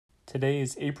Today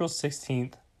is April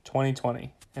 16th,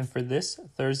 2020, and for this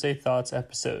Thursday Thoughts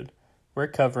episode, we're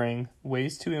covering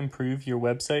ways to improve your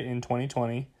website in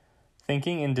 2020,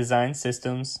 thinking in design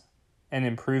systems, and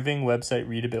improving website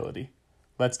readability.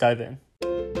 Let's dive in.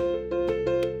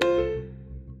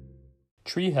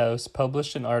 Treehouse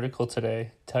published an article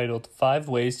today titled 5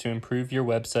 Ways to Improve Your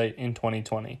Website in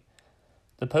 2020.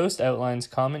 The post outlines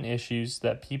common issues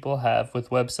that people have with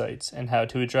websites and how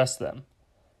to address them.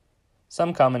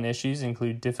 Some common issues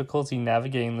include difficulty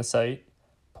navigating the site,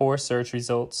 poor search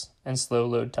results, and slow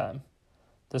load time.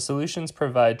 The solutions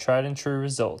provide tried and true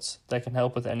results that can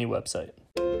help with any website.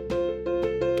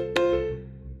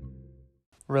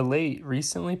 Relate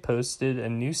recently posted a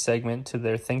new segment to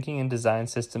their Thinking in Design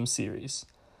Systems series.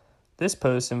 This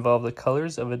post involved the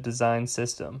colors of a design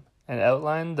system and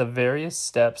outlined the various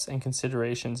steps and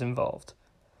considerations involved.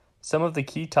 Some of the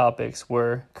key topics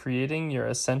were creating your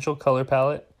essential color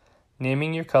palette,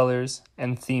 naming your colors,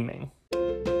 and theming.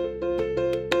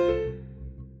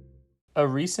 A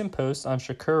recent post on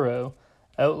Shakuro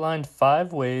outlined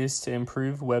 5 ways to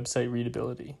improve website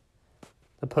readability.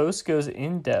 The post goes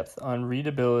in depth on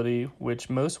readability, which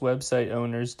most website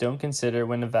owners don't consider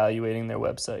when evaluating their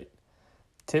website.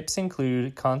 Tips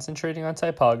include concentrating on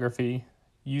typography,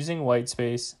 using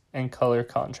whitespace, and color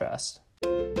contrast.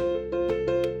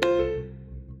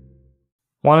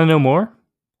 Want to know more?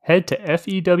 Head to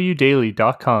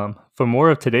fewdaily.com for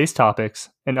more of today's topics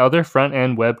and other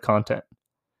front-end web content.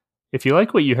 If you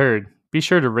like what you heard, be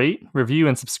sure to rate, review,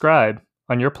 and subscribe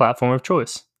on your platform of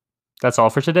choice. That's all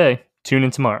for today. Tune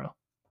in tomorrow.